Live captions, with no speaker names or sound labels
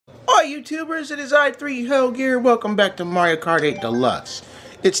Hi YouTubers, it is I3 Hellgear. Welcome back to Mariokat8 Deluxe.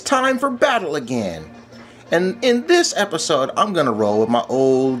 It's time for battle again. And in this episode, I'm gonna roll with my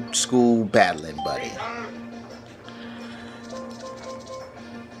old school battling buddy.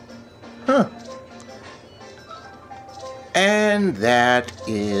 And that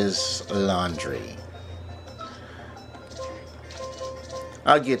is laundry.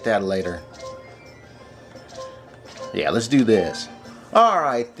 I'll get that later. Yeah, let's do this.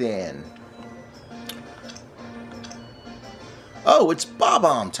 Alright then. Oh, it's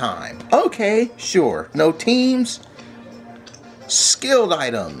Bob-omb time. Okay, sure. No teams. Skilled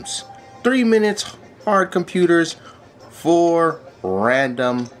items. 3 minutes hard computers. 4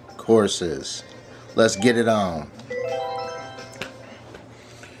 random courses. Let's get it on.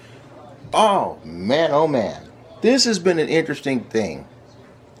 Oh man. This has been an interesting thing.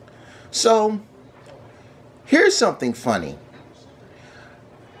 So, here's something funny.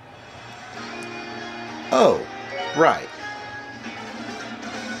 Oh, right.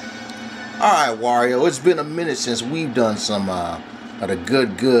 Alright, Wario, it's been a minute since we've done some of the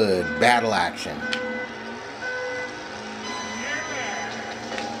good battle action.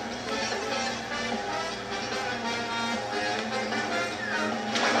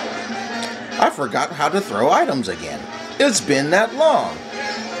 I forgot how to throw items again. It's been that long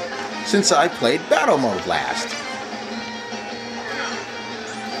since I played Bob-omb Blast.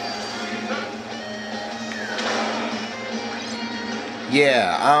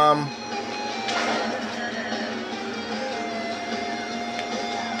 Yeah,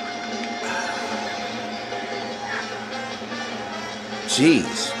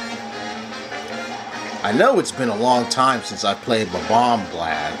 jeez. I know it's been a long time since I played Bob-omb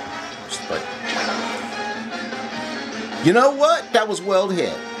Blast, but you know what? That was well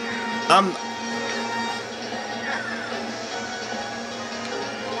hit.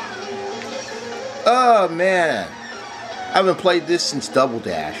 Oh man. I haven't played this since Double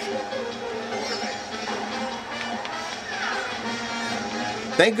Dash.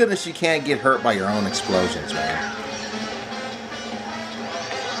 Thank goodness you can't get hurt by your own explosions, man.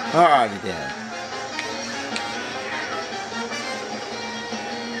 Alrighty then.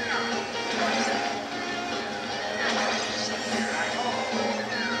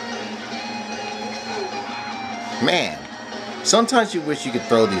 Man, sometimes you wish you could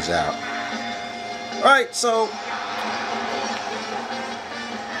throw these out. Alright, so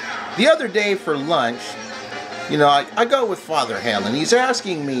the other day for lunch, you know, I go with Father Hell, and he's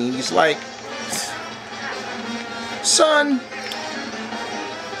asking me, he's like, son,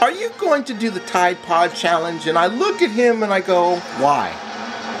 are you going to do the Tide Pod Challenge? And I look at him and I go, why?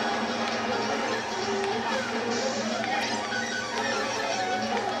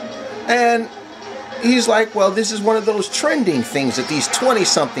 And he's like, well, this is one of those trending things that these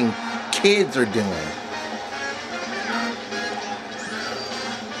 20-something kids are doing.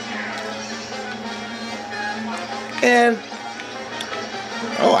 And,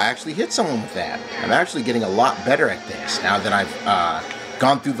 oh, I actually hit someone with that. I'm actually getting a lot better at this now that I've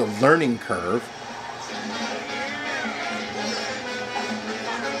gone through the learning curve.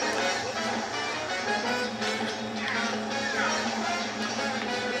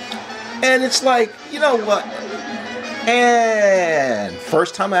 And it's like, you know what? And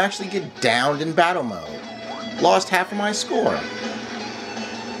first time I actually get downed in battle mode. Lost half of my score.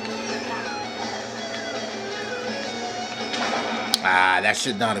 Ah, that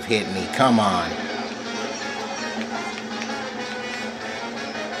should not have hit me. Come on.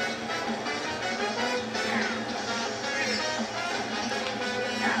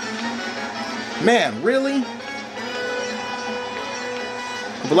 Man, really?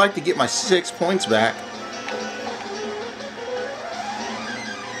 I would like to get my 6 points back.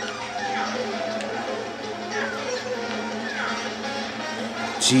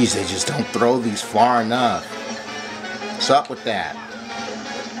 Jeez, they just don't throw these far enough. What's up with that?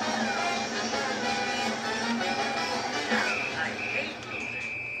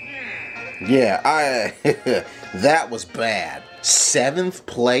 Yeah, that was bad. 7th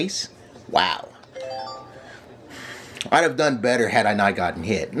place? Wow. I'd have done better had I not gotten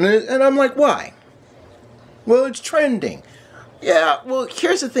hit. And I'm like, why? Well, it's trending. Yeah, well,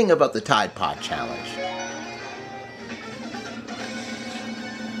 here's the thing about the Tide Pod Challenge.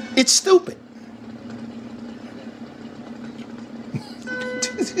 It's stupid.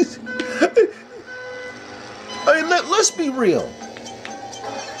 I mean, let's be real.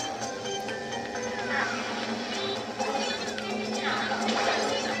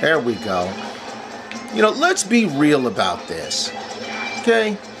 There we go. You know, let's be real about this.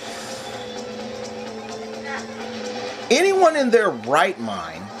 Okay? Anyone in their right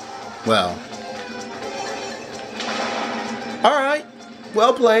mind Well. Alright.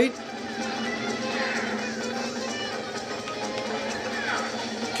 Well played.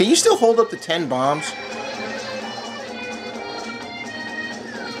 Can you still hold up the 10 bombs?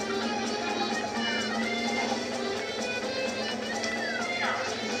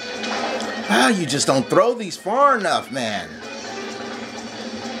 Ah, you just don't throw these far enough, man.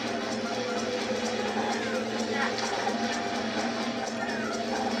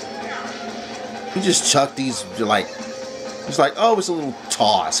 You just chuck these like, it's like, oh, it's a little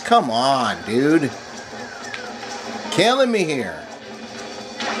toss. Come on, dude. Killing me here.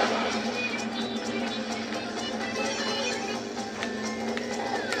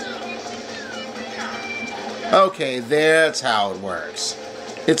 Okay, that's how it works.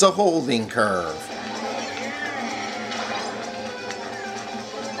 It's a holding curve.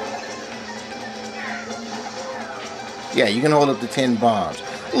 Yeah, you can hold up to 10 bombs.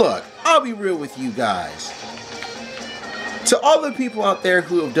 Look, I'll be real with you guys. To all the people out there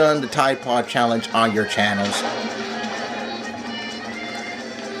who have done the Tide Pod Challenge on your channels,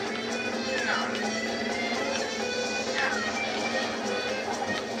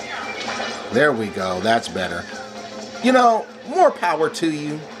 there we go, that's better. You know, more power to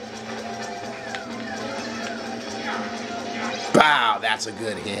you. Wow, that's a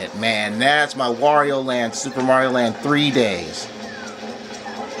good hit, man. That's my Wario Land, Super Mario Land 3 days.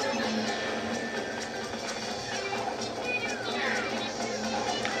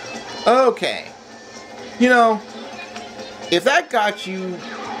 Okay. You know, if that got you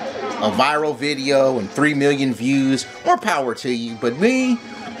a viral video and 3 million views, more power to you. But me,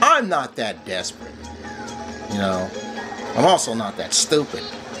 I'm not that desperate. You know, I'm also not that stupid.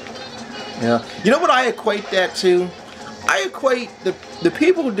 You know what I equate that to? I equate the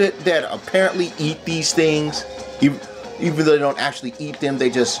people that apparently eat these things, even though they don't actually eat them,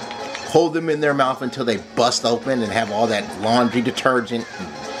 they just hold them in their mouth until they bust open and have all that laundry detergent and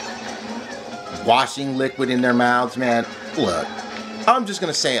washing liquid in their mouths, man. Look, I'm just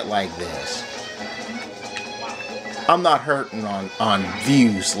gonna say it like this. I'm not hurting on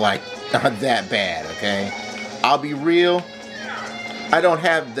views like that bad, okay? I'll be real. I don't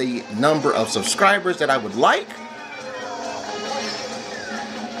have the number of subscribers that I would like.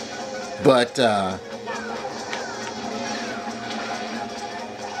 But,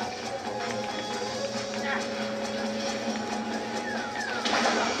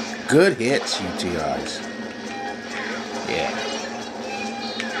 good hits, you two guys. Yeah.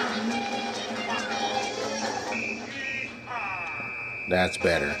 That's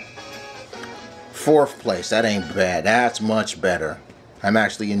better. 4th place, that ain't bad. That's much better. I'm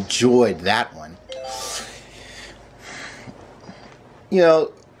actually enjoyed that one. You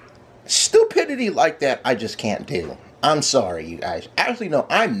know, stupidity like that, I just can't do. I'm sorry, you guys. Actually, no,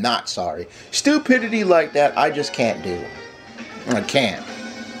 I'm not sorry. Stupidity like that, I just can't do. I can't.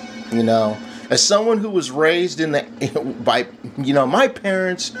 You know, as someone who was raised in the by, you know, my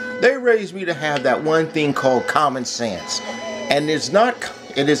parents, they raised me to have that one thing called common sense, and it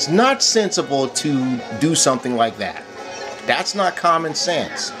is not sensible to do something like that. That's not common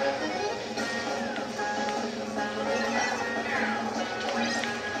sense.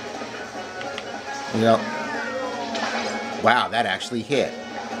 You know, wow, that actually hit.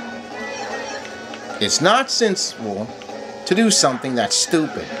 It's not sensible to do something that's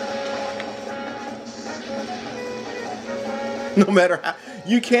stupid. No matter how,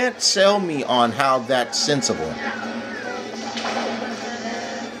 you can't sell me on how that's sensible.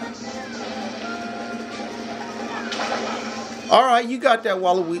 Alright, you got that,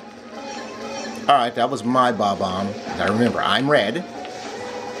 Waluigi. Alright, that was my Bob-omb. Now remember, I'm red.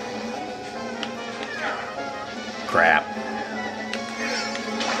 Crap.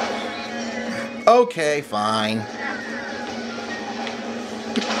 Okay, fine.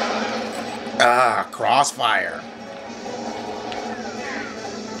 Ah, crossfire.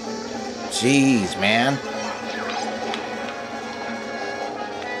 Jeez, man.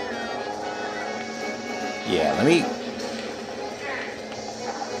 Yeah, let me...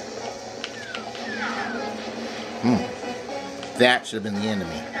 That should have been the end of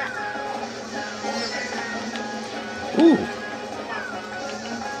me. Ooh.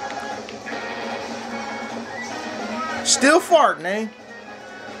 Still farting, eh?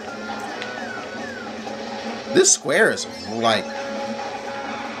 This square is like...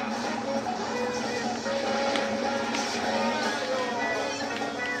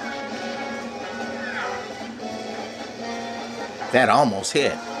 That almost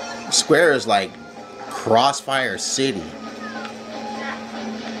hit. The square is like Crossfire City.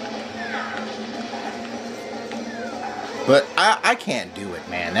 But I can't do it,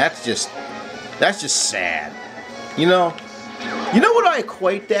 man. That's just sad. You know what I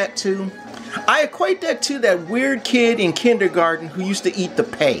equate that to? I equate that to that weird kid in kindergarten who used to eat the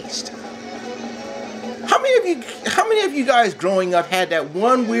paste. How many of you guys growing up had that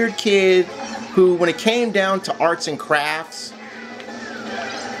one weird kid who, when it came down to arts and crafts,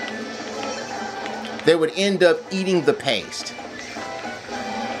 they would end up eating the paste?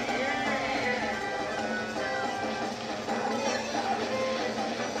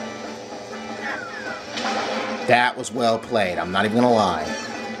 That was well played, I'm not even gonna lie.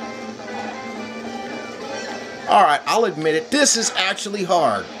 Alright, I'll admit it, this is actually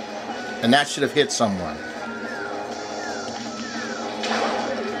hard. And that should have hit someone.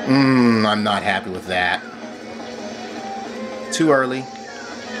 I'm not happy with that. Too early.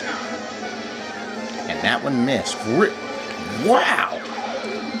 And that one missed. Wow!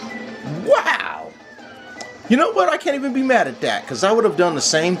 Wow! You know what? I can't even be mad at that, because I would have done the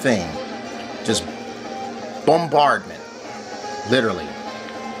same thing. Just bombardment. Literally.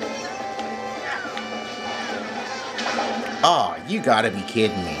 Oh, you gotta be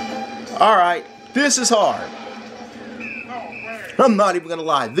kidding me. Alright, this is hard. I'm not even gonna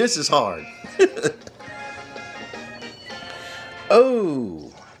lie, this is hard.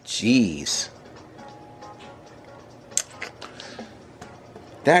 Oh, jeez.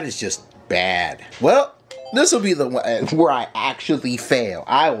 That is just bad. Well, this will be the one where I actually fail.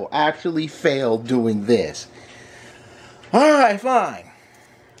 I will actually fail doing this. Alright, fine.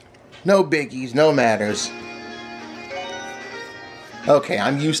 No biggies, no matters. Okay,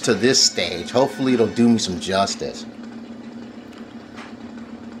 I'm used to this stage. Hopefully it'll do me some justice.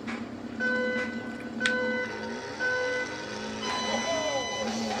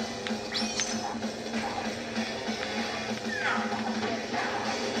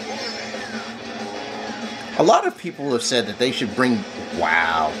 A lot of people have said that they should bring...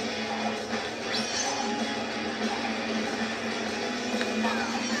 Wow.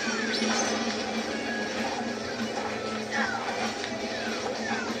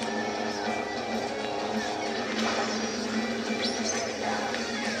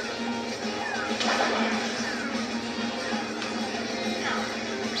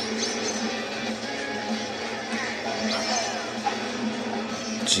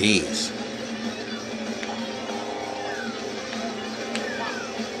 Jeez.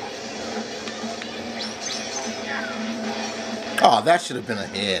 Oh, that should have been a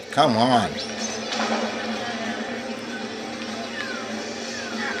hit. Come on.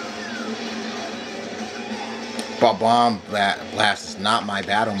 Bob-omb Blast is not my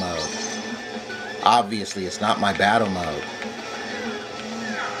battle mode. Obviously, it's not my battle mode.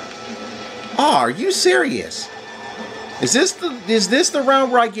 Oh, are you serious? Is this the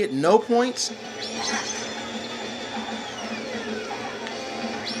round where I get no points?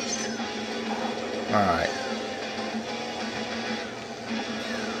 Alright.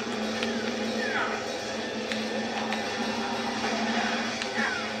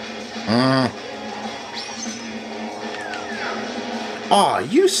 Oh, are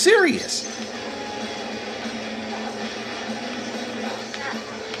you serious?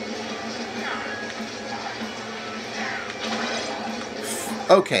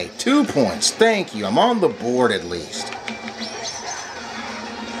 Okay, 2 points. Thank you. I'm on the board at least.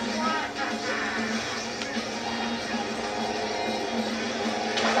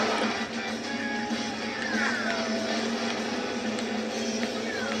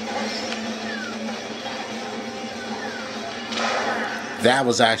 That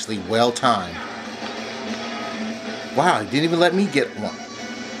was actually well timed. Wow, he didn't even let me get one.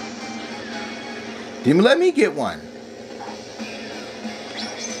 Didn't even let me get one.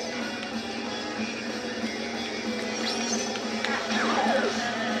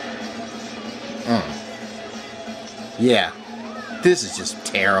 Yeah, this is just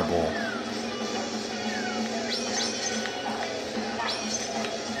terrible.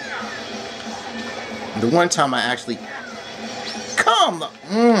 The one time I actually... Come!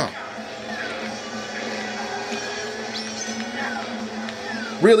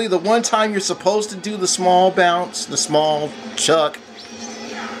 Really, the one time you're supposed to do the small bounce, the small chuck,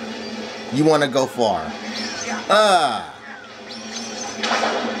 you want to go far.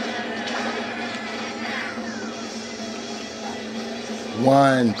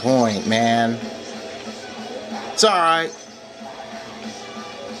 1 point, man. It's alright.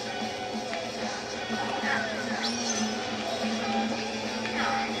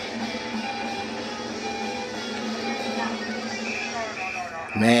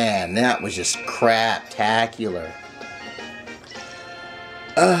 Man, that was just crap-tacular.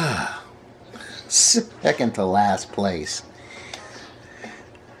 Second to last place.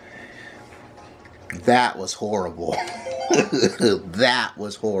 That was horrible. That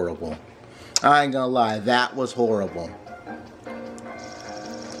was horrible. I ain't gonna lie, that was horrible.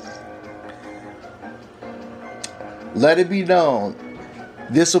 Let it be known,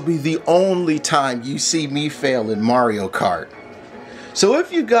 this will be the only time you see me fail in Mario Kart. So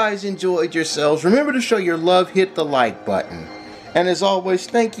if you guys enjoyed yourselves, remember to show your love, hit the like button. And as always,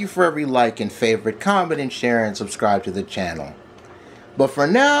 thank you for every like and favorite, comment and share, and subscribe to the channel. But for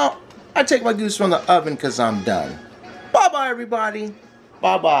now, I take my goose from the oven because I'm done. Bye-bye, everybody.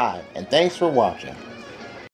 Bye-bye. And thanks for watching.